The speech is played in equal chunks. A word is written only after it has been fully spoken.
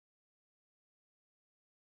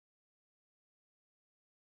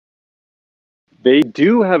They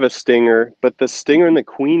do have a stinger, but the stinger in the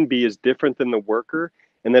queen bee is different than the worker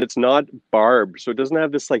in that it's not barbed. So it doesn't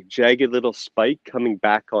have this like jagged little spike coming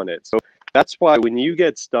back on it. So that's why when you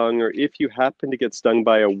get stung, or if you happen to get stung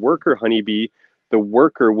by a worker honeybee, the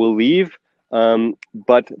worker will leave,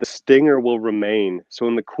 but the stinger will remain. So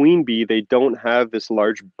in the queen bee, they don't have this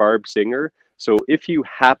large barbed stinger. So if you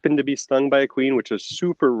happen to be stung by a queen, which is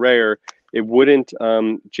super rare, it wouldn't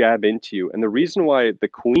jab into you. And the reason why the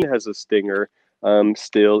queen has a stinger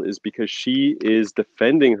still is because she is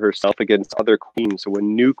defending herself against other queens. So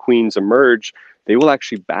when new queens emerge, they will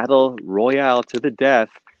actually battle royale to the death,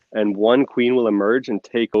 and one queen will emerge and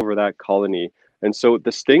take over that colony. And so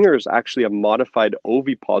the stinger is actually a modified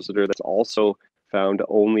ovipositor that's also found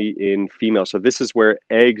only in females. So this is where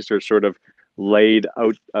eggs are sort of laid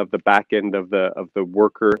out of the back end of the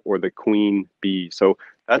worker or the queen bee. So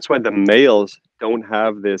that's why the males don't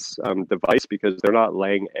have this device, because they're not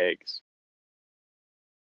laying eggs.